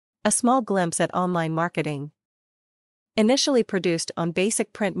A small glimpse at online marketing. Initially produced on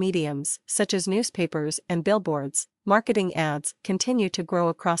basic print mediums, such as newspapers and billboards, marketing ads continue to grow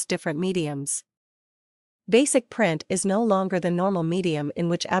across different mediums. Basic print is no longer the normal medium in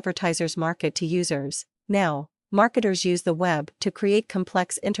which advertisers market to users. Now, marketers use the web to create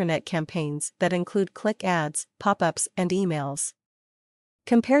complex internet campaigns that include click ads, pop-ups, and emails.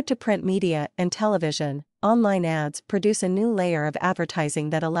 Compared to print media and television, online ads produce a new layer of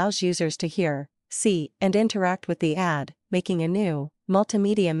advertising that allows users to hear, see, and interact with the ad, making a new,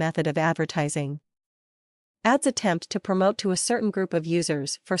 multimedia method of advertising. Ads attempt to promote to a certain group of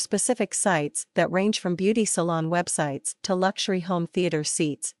users for specific sites that range from beauty salon websites to luxury home theater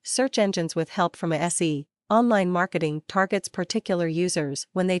seats. Search engines with help from a SE. Online marketing targets particular users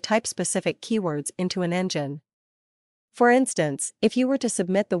when they type specific keywords into an engine. For instance, if you were to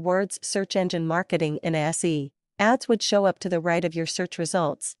submit the words search engine marketing in a SE, ads would show up to the right of your search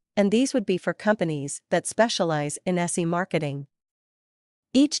results, and these would be for companies that specialize in SE marketing.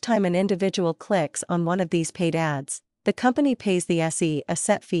 Each time an individual clicks on one of these paid ads, the company pays the SE a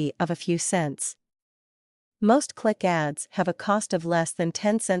set fee of a few cents. Most click ads have a cost of less than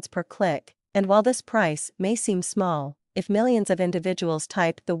 10 cents per click, and while this price may seem small, if millions of individuals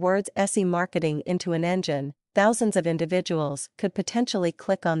type the words SE marketing into an engine, thousands of individuals could potentially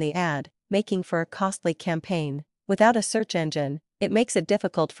click on the ad, making for a costly campaign. Without a search engine, it makes it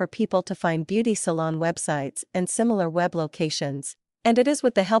difficult for people to find beauty salon websites and similar web locations. And it is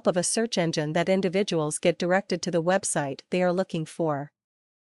with the help of a search engine that individuals get directed to the website they are looking for.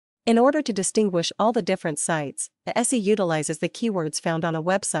 In order to distinguish all the different sites, the SE utilizes the keywords found on a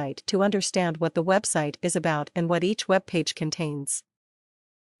website to understand what the website is about and what each web page contains.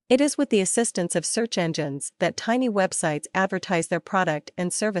 It is with the assistance of search engines that tiny websites advertise their product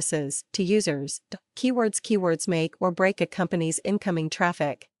and services to users. Keywords make or break a company's incoming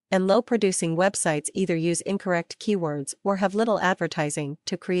traffic, and low-producing websites either use incorrect keywords or have little advertising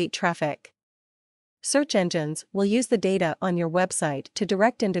to create traffic. Search engines will use the data on your website to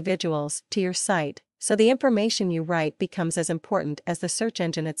direct individuals to your site, so the information you write becomes as important as the search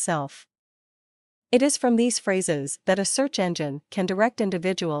engine itself. It is from these phrases that a search engine can direct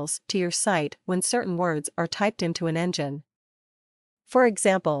individuals to your site when certain words are typed into an engine. For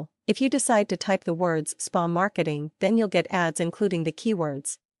example, if you decide to type the words spa marketing, then you'll get ads including the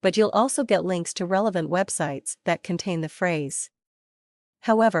keywords, but you'll also get links to relevant websites that contain the phrase.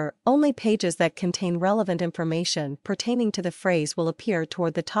 However, only pages that contain relevant information pertaining to the phrase will appear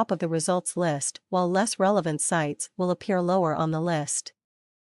toward the top of the results list, while less relevant sites will appear lower on the list.